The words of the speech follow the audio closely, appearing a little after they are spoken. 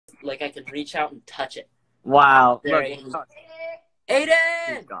like I can reach out and touch it. Wow. There, Look,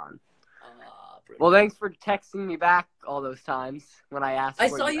 Aiden! he's gone. Well, thanks for texting me back all those times when I asked I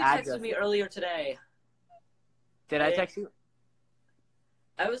for saw your you address. texted me earlier today. Did I text you?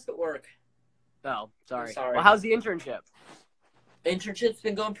 I was at work. Oh, sorry. I'm sorry. Well, how's the internship? Internship's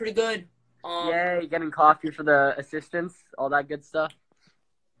been going pretty good. Yay, getting coffee for the assistants, all that good stuff.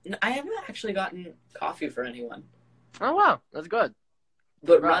 I haven't actually gotten coffee for anyone. Oh, wow. That's good.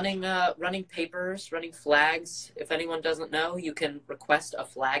 But Right. running papers, running flags. If anyone doesn't know, you can request a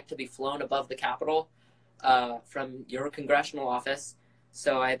flag to be flown above the Capitol from your congressional office.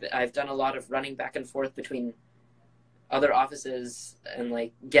 So I've done a lot of running back and forth between other offices and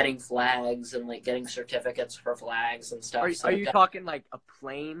like getting flags and like getting certificates for flags and stuff. Are you talking like a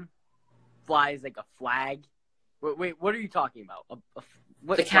plane flies like a flag? Wait, what are you talking about?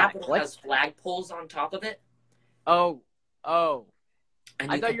 What the flag? Capitol What? has flag poles on top of it. Oh. And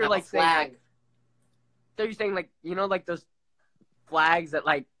I you thought can you were have like a flag. I thought you were saying like, like those flags that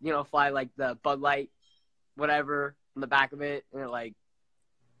like, fly like the Bud Light, whatever, on the back of it. And like,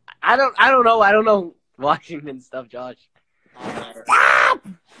 I don't know Washington stuff, Josh. Stop!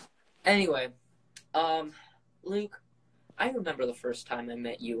 Anyway, Luke, I remember the first time I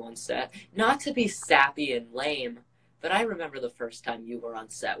met you on set. Not to be sappy and lame, but I remember the first time you were on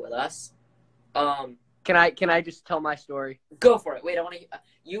set with us. Can I just tell my story? Go for it. Wait, I want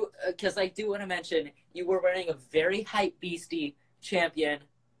to because I do want to mention you were wearing a very hype beastie champion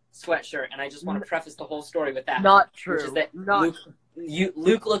sweatshirt, and I just want to preface the whole story with that. Not true. Which is that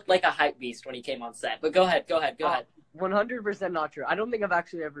Luke looked like a hype beast when he came on set. But go ahead. 100% not true. I don't think I've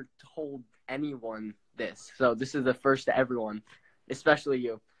actually ever told anyone this. So this is the first to everyone, especially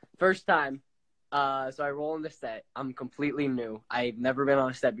you. First time. So I roll on the set. I'm completely new. I've never been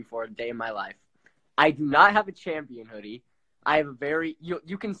on a set before a day in my life. I do not have a champion hoodie. I have a very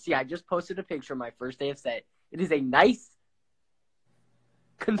you can see I just posted a picture of my first day of set. It is a nice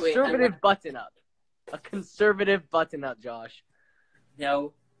conservative button up. A conservative button up, Josh.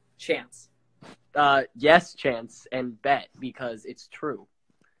 No chance. Yes, chance and bet because it's true.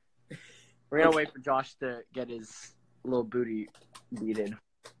 We're gonna wait for Josh to get his little booty beaded.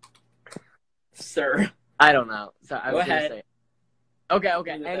 Sir. I don't know. So I Go was ahead. gonna say.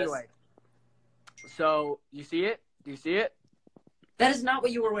 Okay. Anyway. So you see it? Do you see it? That is not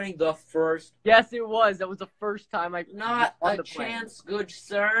what you were wearing the first. Yes, it was. That was the first time I not on a the plane. chance, good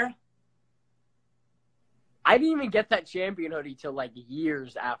sir. I didn't even get that champion hoodie till like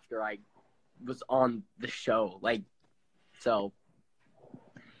years after I was on the show. Like, so.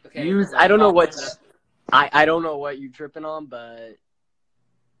 Okay. I don't know what. I don't know what you're tripping on, but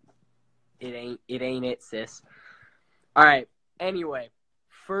it ain't it, sis. All right. Anyway,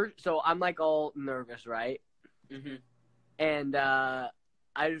 so I'm like all nervous, right? Mm-hmm. And I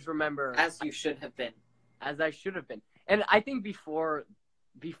just remember as you should have been, as I should have been. And I think before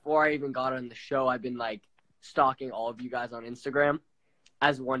I even got on the show, I've been like stalking all of you guys on Instagram,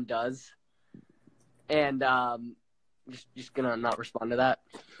 as one does. And just gonna not respond to that.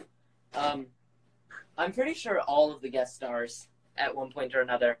 I'm pretty sure all of the guest stars at one point or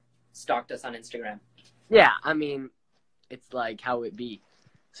another stalked us on Instagram. Yeah, I mean, it's like how it be.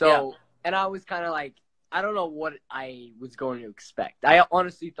 So, yeah. And I was kind of like, I don't know what I was going to expect. I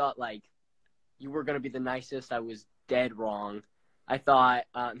honestly thought like you were gonna be the nicest. I was dead wrong. I thought,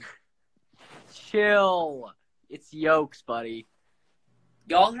 chill. It's Yokes, buddy.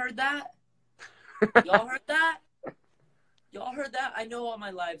 Y'all heard that? Y'all heard that? Y'all heard that? I know all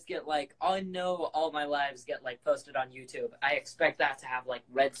my lives get posted on YouTube. I expect that to have like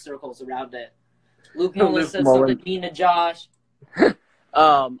red circles around it. Luke Mullen said something mean to Josh.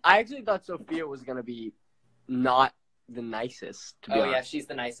 I actually thought Sophia was gonna be not the nicest. To be honest. Yeah, she's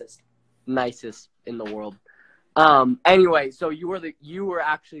the nicest. Nicest in the world. Anyway, so you were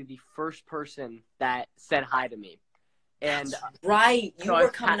actually the first person that said hi to me. And that's right, you were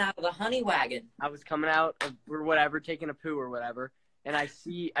coming out of the honey wagon. I was coming out or whatever, taking a poo or whatever, and I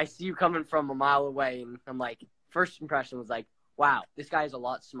see you coming from a mile away, and I'm like, first impression was like, wow, this guy is a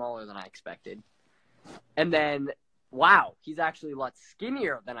lot smaller than I expected. And then, wow, he's actually a lot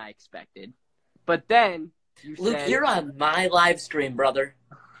skinnier than I expected. But then you Luke, said, you're on my live stream, brother.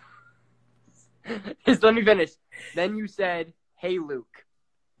 Just let me finish. Then you said, hey, Luke.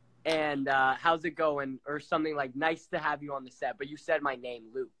 And how's it going? Or something like, nice to have you on the set. But you said my name,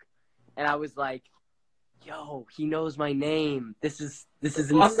 Luke. And I was like, yo, he knows my name. This is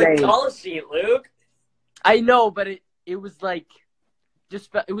insane. On the call sheet, Luke. I know, but it was like,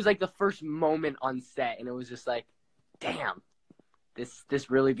 it was like the first moment on set. And it was just like, damn,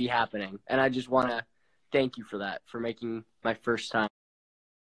 this really be happening. And I just want to thank you for that, for making my first time.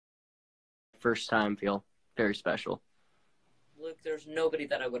 first time feel very special. Luke, there's nobody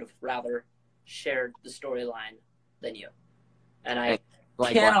that I would have rather shared the storyline than you. And I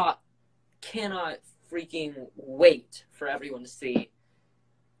Like cannot freaking wait for everyone to see.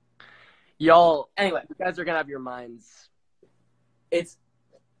 Y'all, Anyway, you guys are gonna have your minds. it's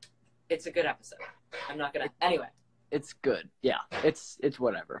a good episode. I'm not gonna. Anyway, It's good. Yeah, it's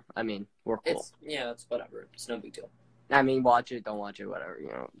whatever. I mean, we're cool. It's whatever. It's no big deal. I mean, watch it, don't watch it,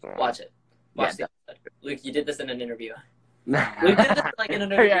 whatever. Watch it. Watch Yeah, the episode. Luke, you did this in an interview. We Luke did this like in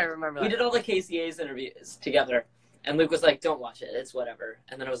an interview. Yeah, I remember. We did all the KCA's interviews together, and Luke was like, "Don't watch it. It's whatever."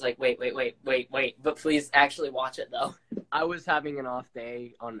 And then I was like, "Wait, but please actually watch it though." I was having an off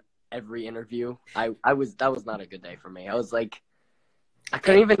day on every interview. That was not a good day for me. I was like, I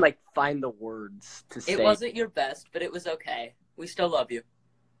couldn't even like find the words to say. It wasn't your best, but it was okay. We still love you.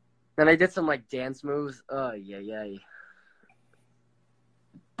 Then I did some like dance moves. Yeah.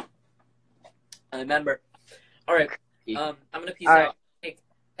 I remember. All right. I'm gonna peace All out.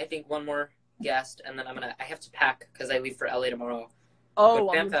 I think one more guest, and then I have to pack because I leave for LA tomorrow. Oh,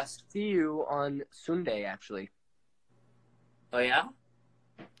 But I'm gonna FanFest. see you on Sunday actually. Oh yeah.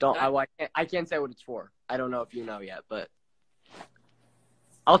 I can't say what it's for. I don't know if you know yet, but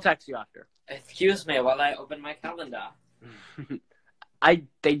I'll text you after. Excuse me while I open my calendar.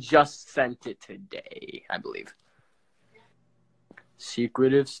 They just sent it today, I believe.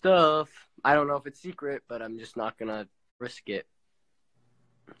 Secretive stuff. I don't know if it's secret, but I'm just not gonna risk it.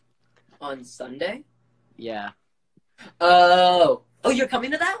 On Sunday? Yeah. Oh, you're coming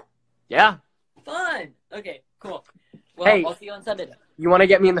to that? Yeah. Fun. Okay, cool. Well, Hey. I'll see you on Sunday. You want to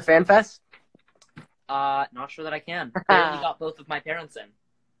get me in the fan fest? Not sure that I can. Barely got both of my parents in.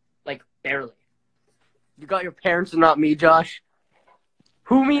 Like, barely. You got your parents and not me, Josh.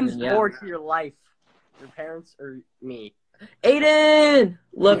 Who means Yeah. more to your life? Your parents or me? Aiden!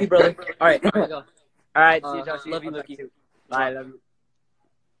 Love you, brother. All right, I'm gonna go. All right, see you, Josh. Love you, I'll text Mookie. Bye. Love you.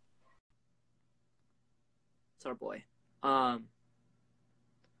 It's our boy.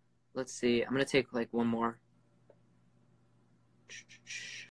 Let's see. I'm gonna take like one more.